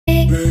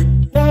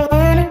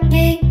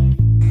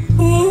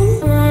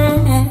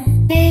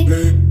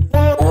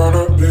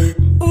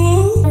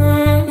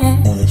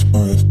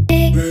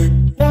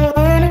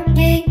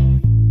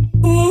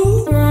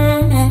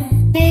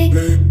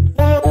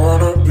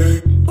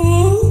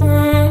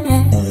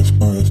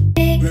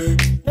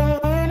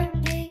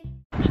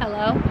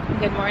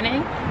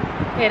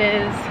It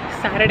is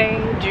Saturday,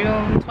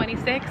 June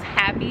 26th.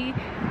 Happy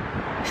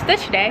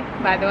Stitch Day,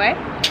 by the way.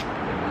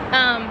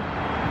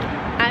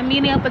 I'm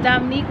meeting up with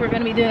Dominique. We're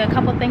gonna be doing a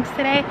couple things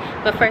today,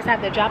 but first I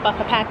have to drop off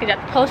a package at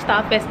the post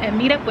office and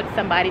meet up with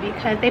somebody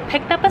because they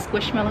picked up a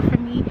squishmallow for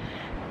me.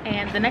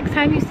 And the next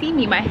time you see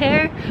me, my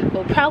hair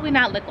will probably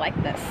not look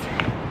like this.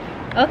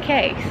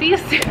 Okay, see you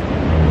soon.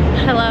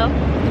 Hello,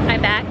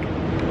 I'm back.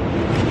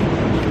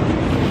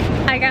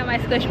 I got my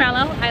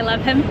squishmallow. I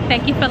love him.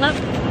 Thank you, Philip.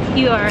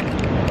 You are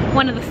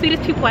one of the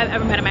sweetest people I've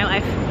ever met in my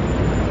life.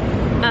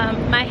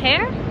 My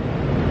hair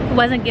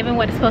wasn't giving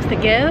what it's supposed to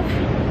give.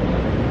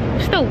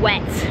 It's still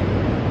wet.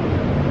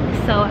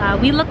 So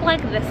we look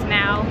like this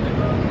now.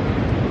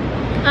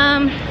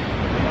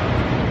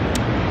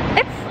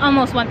 It's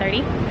almost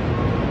 1:30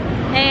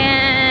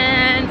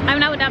 and I'm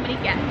not with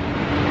Dominique yet.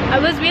 I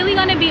was really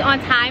gonna be on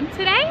time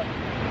today,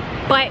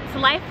 but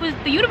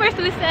the universe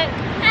really said,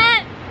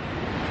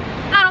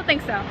 I don't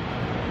think so.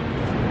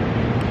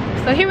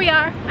 So here we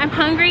are. I'm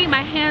hungry.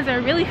 My hands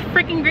are really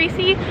freaking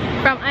greasy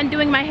from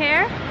undoing my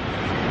hair.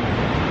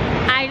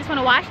 I just want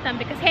to wash them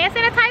because hand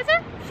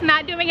sanitizer is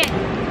not doing it.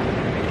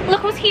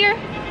 Look who's here.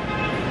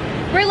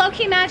 We're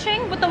low-key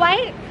matching with the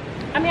white.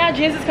 I mean, our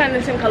jeans is kind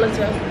of the same color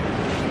too.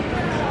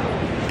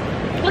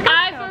 Look,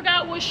 I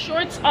forgot what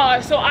shorts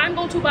are, so I'm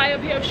going to buy a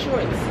pair of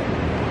shorts.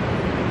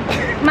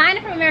 Mine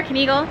are from American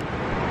Eagle.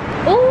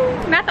 Ooh,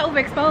 not the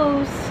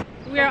overexposed.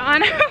 We are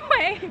on our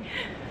way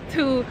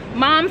to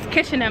Mom's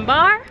Kitchen and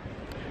Bar.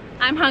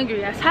 I'm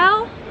hungry as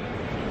hell.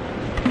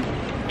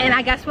 And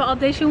I guess we'll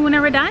update you when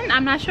we're done.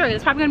 I'm not sure.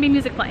 There's probably gonna be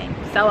music playing.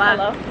 So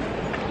hello.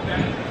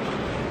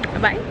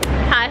 Bye.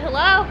 Hi,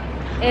 hello.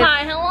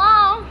 Hi,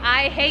 hello.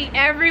 I hate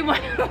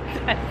everyone.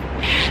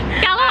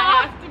 Y'all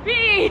have to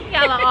be.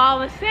 Y'all are all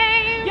the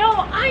same. Yo,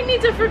 I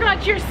need to figure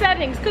out your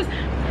settings because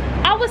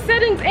our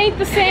settings ain't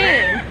the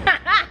same.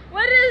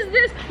 What is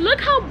this? Look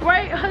how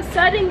bright her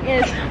setting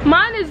is.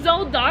 Mine is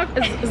so dark.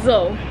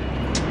 So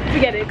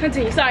forget it.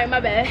 Continue. Sorry, my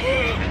bad.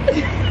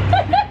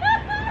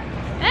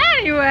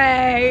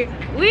 Anyway,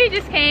 we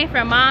just came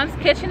from Mom's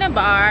Kitchen and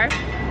Bar.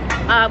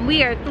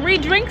 We are 3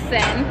 drinks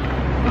in.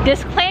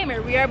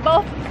 Disclaimer, we are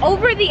both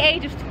over the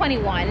age of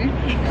 21.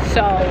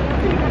 So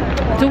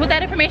do with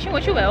that information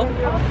what you will.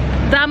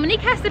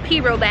 Dominique has to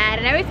pee real bad,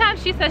 and every time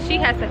she says she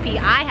has to pee,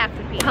 I have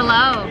to pee.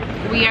 Hello,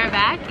 we are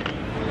back.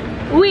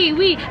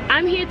 Oui,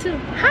 I'm here too.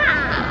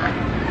 Ha!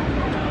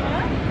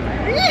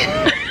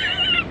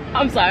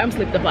 I'm sorry, I'm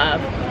sleep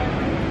deprived.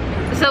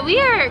 So we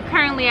are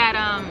currently at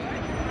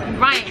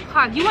Bryant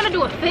Park. You want to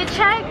do a fit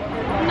check?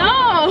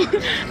 No,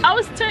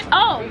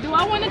 oh, do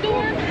I want to do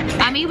it?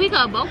 I mean, we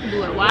could both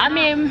do it. Why not? I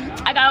mean,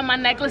 I got my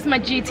necklace, my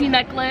GT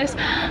necklace,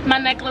 my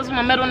necklace with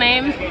my middle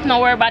name. Don't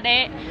worry about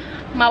that.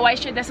 My white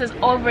shirt that says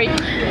over it,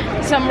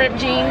 some ripped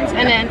jeans,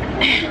 and then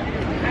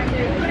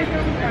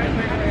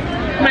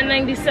my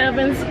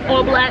 97s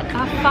all black.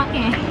 I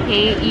fucking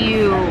hate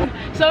you.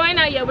 So right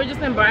now, yeah, we're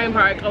just in Bryant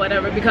Park or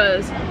whatever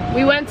because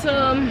we went to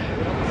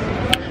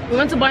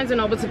Barnes &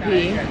 Noble to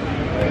pee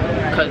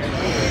because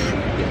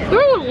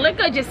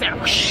liquor just said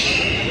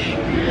whoosh.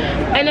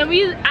 And then I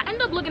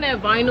ended up looking at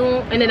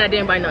vinyl and then I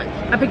didn't buy none.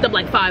 I picked up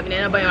like 5 and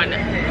then I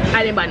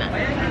didn't buy none. I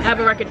have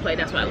a record player,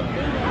 that's why I looked.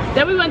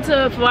 Then we went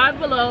to Five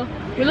Below.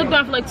 We looked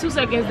around for like 2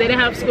 seconds. They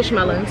didn't have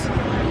Squishmallows.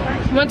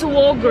 Went to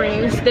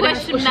Walgreens.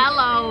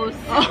 Squishmallows.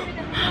 Oh,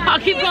 I'll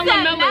keep calling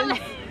them melons.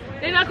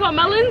 They're not called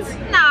melons?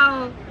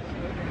 No.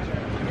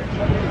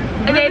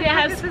 And they didn't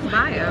have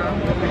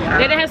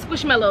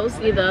Squishmallows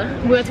either.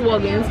 We went to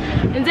Walgreens.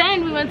 And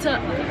then we went to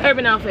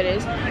Urban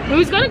Outfitters. We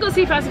was gonna go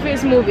see Fast and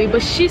Furious movie,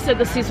 but she said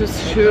the seats was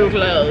too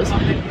close.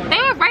 They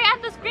were right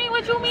at the screen,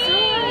 what you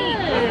mean?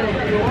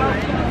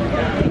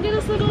 We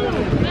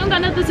don't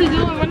got nothing to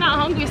do and we're not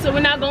hungry, so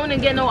we're not going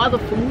and get no other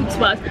food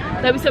spots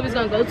that we said we was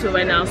gonna go to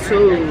right now.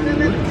 So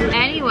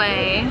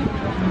anyway,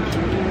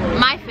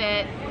 my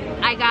fit,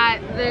 I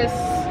got this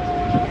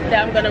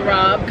that I'm gonna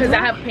rob because I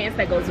have pants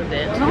that goes with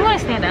it. I want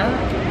to stand up.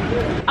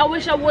 I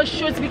wish I wore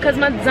shorts because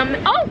my dumb.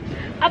 Oh,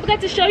 I forgot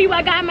to show you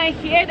I got my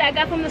hair that I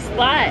got from the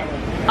spot.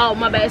 Oh,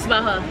 my bad, it's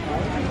about her.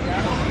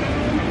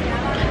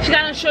 She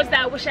got on shorts that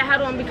I wish I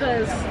had on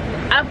because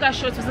I forgot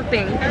shorts was a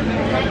thing.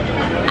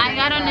 I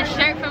got on this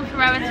shirt from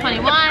Forever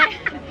 21.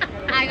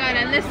 I got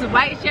on this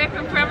white shirt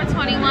from Forever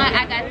 21.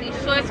 I got these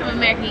shorts from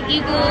American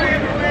Eagle.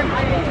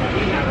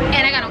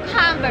 And I got on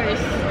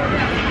Converse.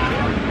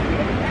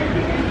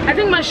 I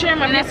think my shirt and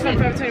my vest from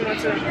Forever 21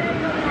 too.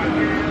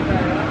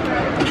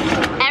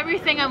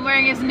 Everything I'm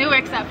wearing is new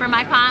except for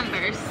my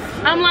Converse.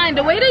 I'm lying.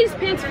 The way these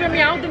pants fit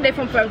me, I don't think they're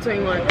from Forever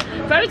 21.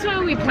 Forever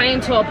 21 be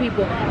playing tall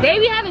people. They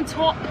be having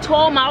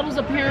tall models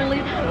apparently,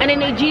 and then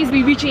their jeans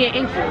be reaching your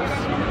ankles.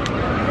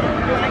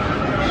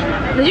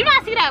 Did you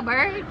not see that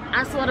bird?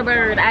 I saw the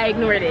bird. I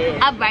ignored it.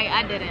 Right,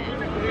 I didn't.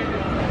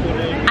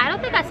 I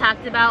don't think I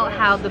talked about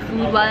how the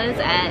food was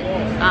at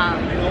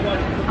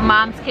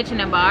Mom's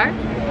Kitchen and Bar.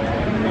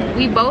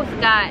 We both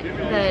got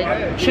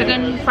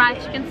the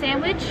fried chicken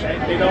sandwich.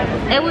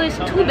 It was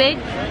too big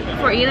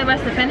for either of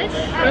us to finish.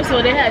 First of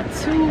all, they had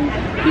 2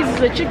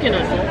 pieces of chicken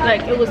on it.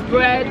 Like it was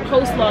bread,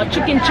 coleslaw,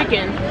 chicken,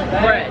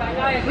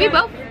 bread. We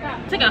both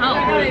took it home.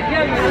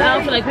 I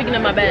don't feel like picking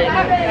up my bag.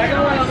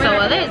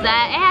 So there's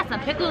that. It had some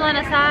pickles on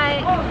the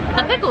side.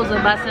 The pickles were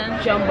bussin'.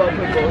 Jumbo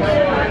pickles.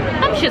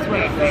 Them shits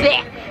were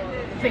thick.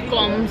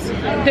 Pickles.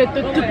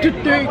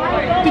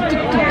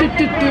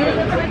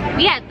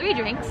 We had 3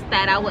 drinks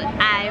that I would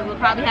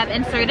probably have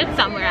inserted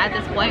somewhere at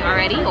this point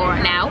already or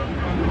now.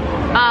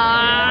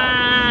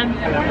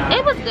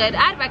 It was good.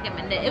 I'd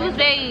recommend it. It was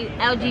very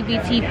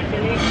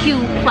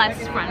LGBTQ plus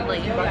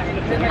friendly.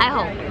 I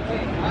hope.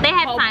 They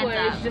had signs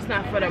up. It's just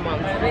not for the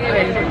month.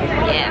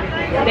 Yeah.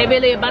 They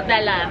really about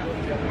that life.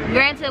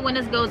 Granted, when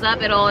this goes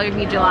up, it'll only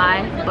be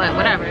July, but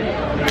whatever.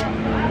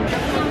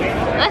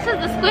 This is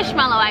the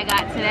squishmallow I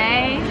got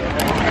today.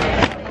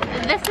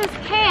 This is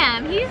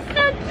Cam. He's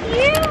so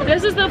cute.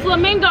 This is the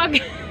flamingo.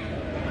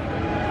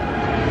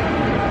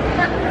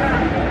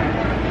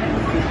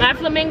 My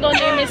flamingo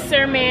name is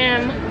Sir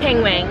Man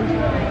Penguin.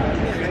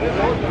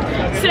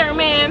 Sir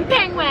Man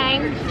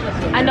Penguin.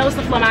 I know it's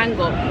a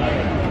flamingo.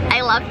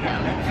 I love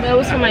him. But it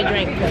was for my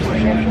drink.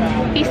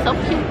 He's so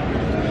cute.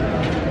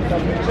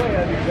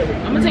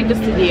 I'm gonna take this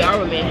to DR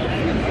with me.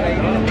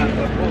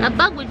 A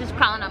bug was just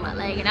crawling on my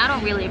leg and I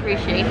don't really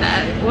appreciate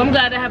that. Well, I'm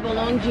glad I have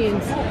long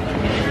jeans.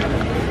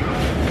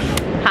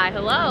 Hi,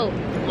 hello.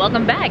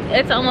 Welcome back.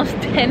 It's almost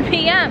 10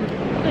 p.m.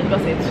 I was about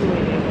to say 2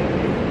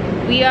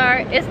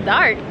 a.m. It's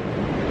dark.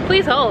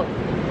 Please hold.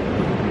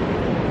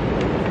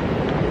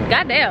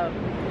 Goddamn.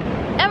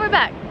 And we're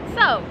back.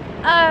 So,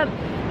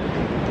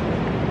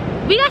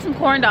 we got some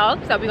corn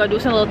dogs that we're gonna do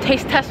some little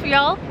taste test for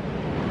y'all.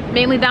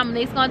 Mainly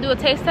Dominique's gonna do a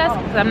taste test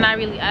because I'm not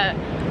really, I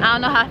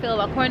don't know how I feel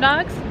about corn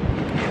dogs.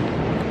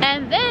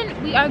 And then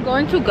we are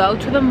going to go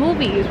to the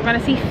movies. We're gonna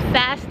see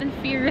Fast and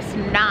Furious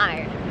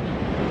 9,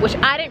 which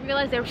I didn't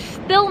realize they were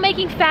still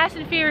making Fast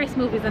and Furious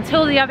movies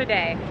until the other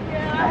day.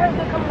 Yeah, I heard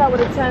they're coming out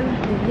with a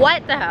 10.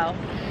 What the hell?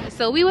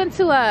 So we went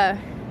to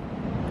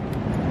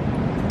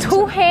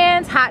Two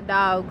Hands hot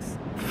dogs.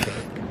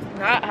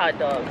 Not hot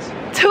dogs.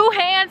 Two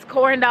Hands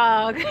corn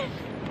dog.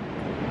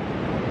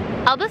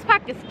 Oh, this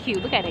park is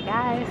cute. Look at it,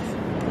 guys.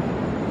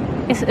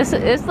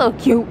 It's so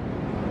cute.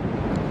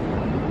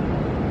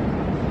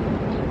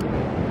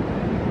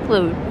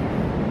 Food.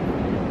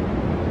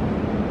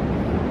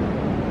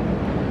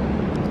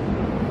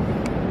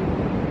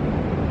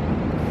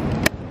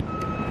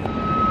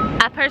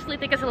 I personally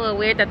think it's a little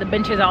weird that the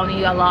benches are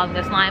only along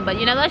this line, but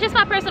you know, that's just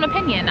my personal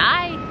opinion.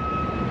 I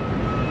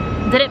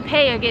didn't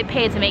pay or get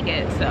paid to make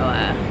it, so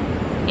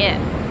yeah.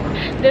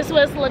 This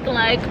was looking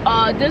like,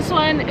 this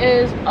one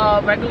is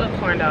a regular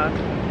corn dog.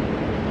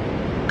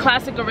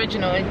 Classic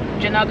original.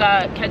 Janelle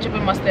got ketchup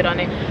and mustard on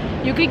it.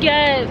 You could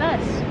get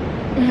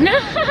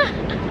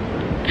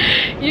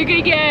you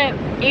could get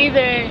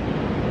either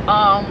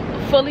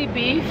fully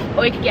beef,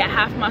 or you could get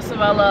half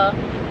mozzarella,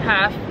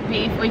 half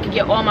beef, or you could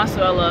get all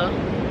mozzarella.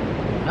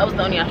 That was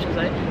the only options,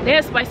 right? They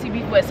had spicy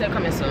beef, but it said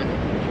coming soon.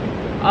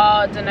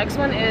 The next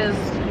one is,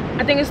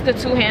 I think it's the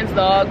Two Hands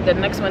dog. The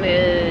next one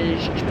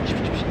is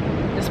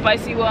the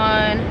spicy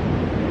one.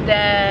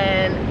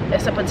 Then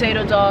it's a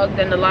potato dog.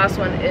 Then the last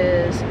one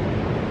is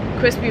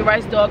crispy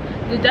rice dog.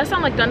 Did that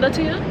sound like thunder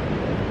to you?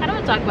 I don't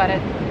want to talk about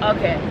it.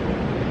 Okay.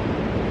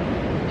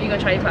 You gonna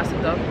try your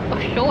classic dog? Oh,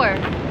 sure.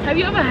 Have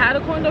you ever had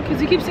a corn dog?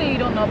 Because you keep saying you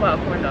don't know about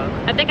a corn dog.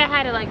 I think I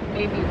had it like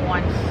maybe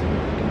once.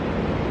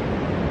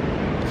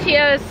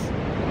 Cheers.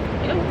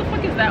 Yo, what the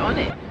fuck is that on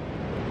it?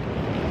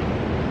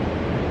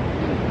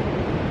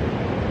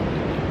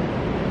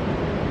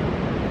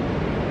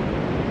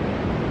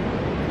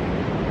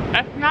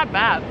 That's not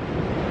bad.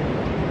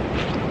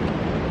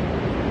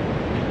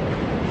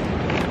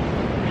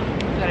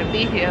 Gotta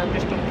be here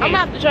just in case. I'm gonna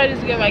have to try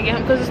this again when I get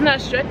home because it's not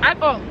straight.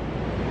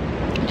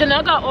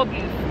 Janelle got all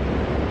beef.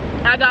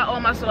 I got all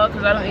mozzarella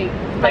because I don't eat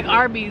Like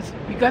Arby's,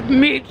 you got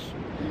meat.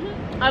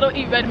 I don't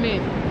eat red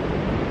meat.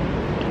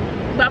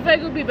 But I feel like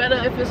it would be better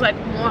if it's like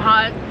more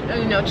hot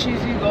and, you know,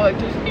 cheesy, go like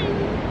this.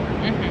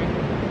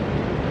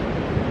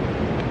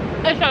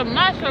 It's a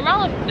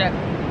mozzarella stick.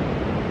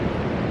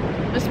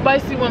 The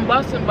spicy one,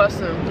 bussin'. It's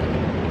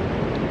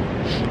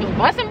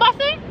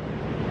bussin'?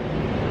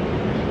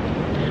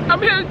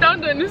 I'm hearing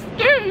thunder in this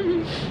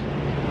game.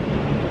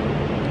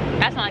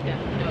 That's not like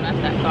no, that's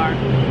that car.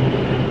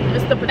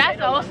 It's the potato.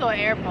 That's also an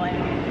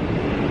airplane.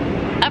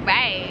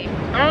 Alright.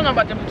 I don't know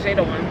about the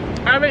potato one.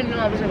 I already knew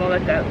I was gonna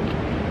like that.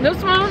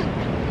 This one,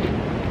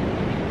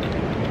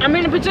 I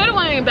mean, the potato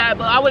one ain't bad,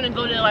 but I wouldn't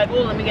go there like,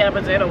 oh, let me get a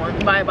potato one,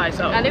 buy it by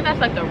itself. I think that's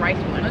like the rice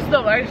one. It's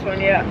the rice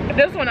one, yeah.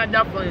 This one I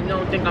definitely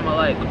don't think I'm gonna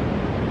like.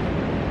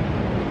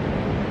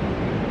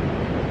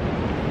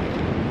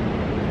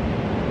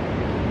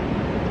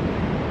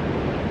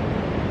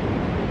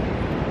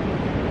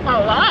 I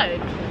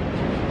lied.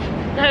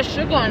 It has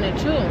sugar on it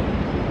too.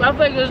 But I feel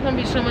like it's gonna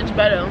be so much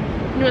better.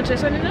 You wanna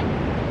taste anything?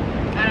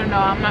 I don't know.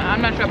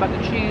 I'm not sure about the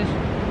cheese.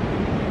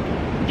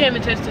 You can't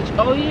even taste it.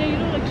 Oh yeah, you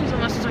don't like cheese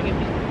unless it's like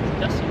a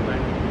dusty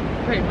bread.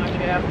 Pretty much,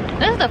 yeah.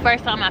 This is the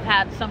first time I've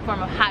had some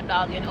form of hot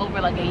dog in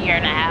over like a year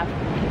and a half.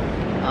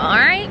 All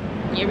right,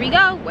 here we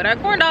go with our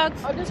corn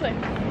dogs. Oh, this way.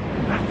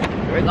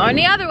 We're going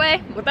the other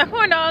way with our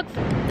corn dogs.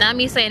 Not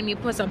me saying me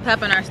put some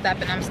pep in our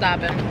step and I'm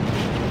stopping.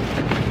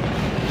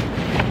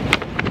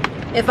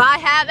 If I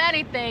have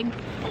anything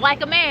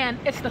like a man,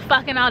 it's the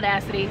fucking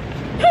audacity.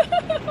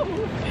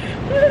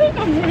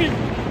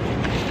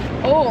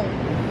 Oh,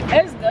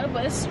 it's good,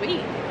 but it's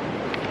sweet.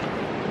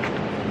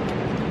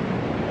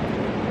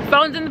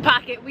 Phone's in the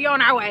pocket, we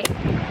on our way.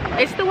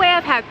 It's the way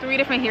I've had 3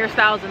 different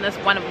hairstyles in this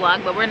one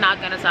vlog, but we're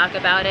not gonna talk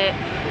about it.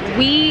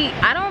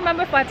 I don't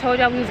remember if I told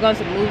y'all we was going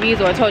to the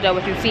movies or I told y'all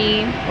what you've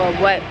seen or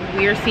what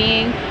we're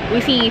seeing. We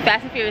seen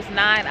Fast and Furious 9.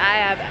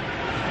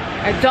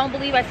 I don't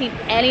believe I've seen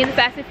any of the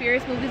Fast and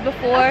Furious movies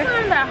before. I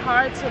find that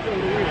hard to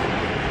believe.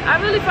 I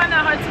really find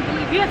that hard to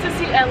believe. You have to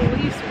see at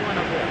least one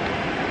of them.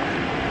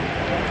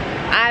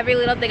 I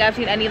really don't think I've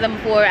seen any of them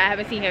before. I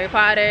haven't seen Harry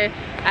Potter.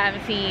 I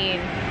haven't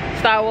seen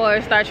Star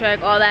Wars, Star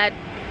Trek, all that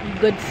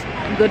good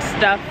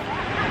stuff.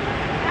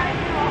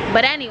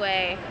 But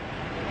anyway,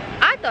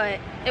 I thought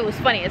it was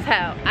funny as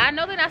hell. I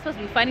know they're not supposed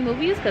to be funny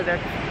movies because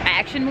they're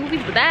action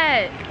movies, but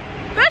that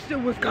shit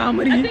was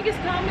comedy. I think it's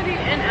comedy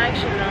and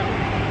action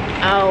now.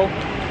 Oh,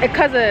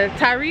 because of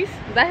Tyrese?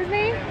 Is that his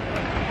name?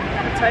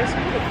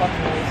 Tyson, who the fuck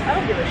knows? I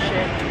don't give a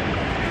shit.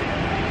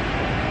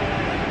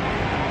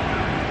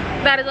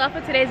 That is all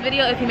for today's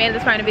video. If you made it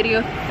this far in the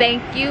video,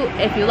 thank you.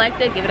 If you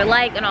liked it, give it a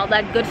like and all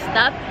that good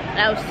stuff. And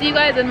I will see you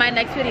guys in my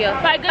next video.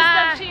 By good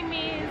stuff, she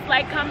means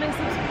like, comment,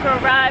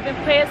 subscribe, and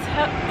press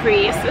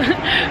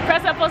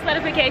that post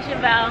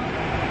notification bell.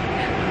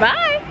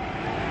 Bye.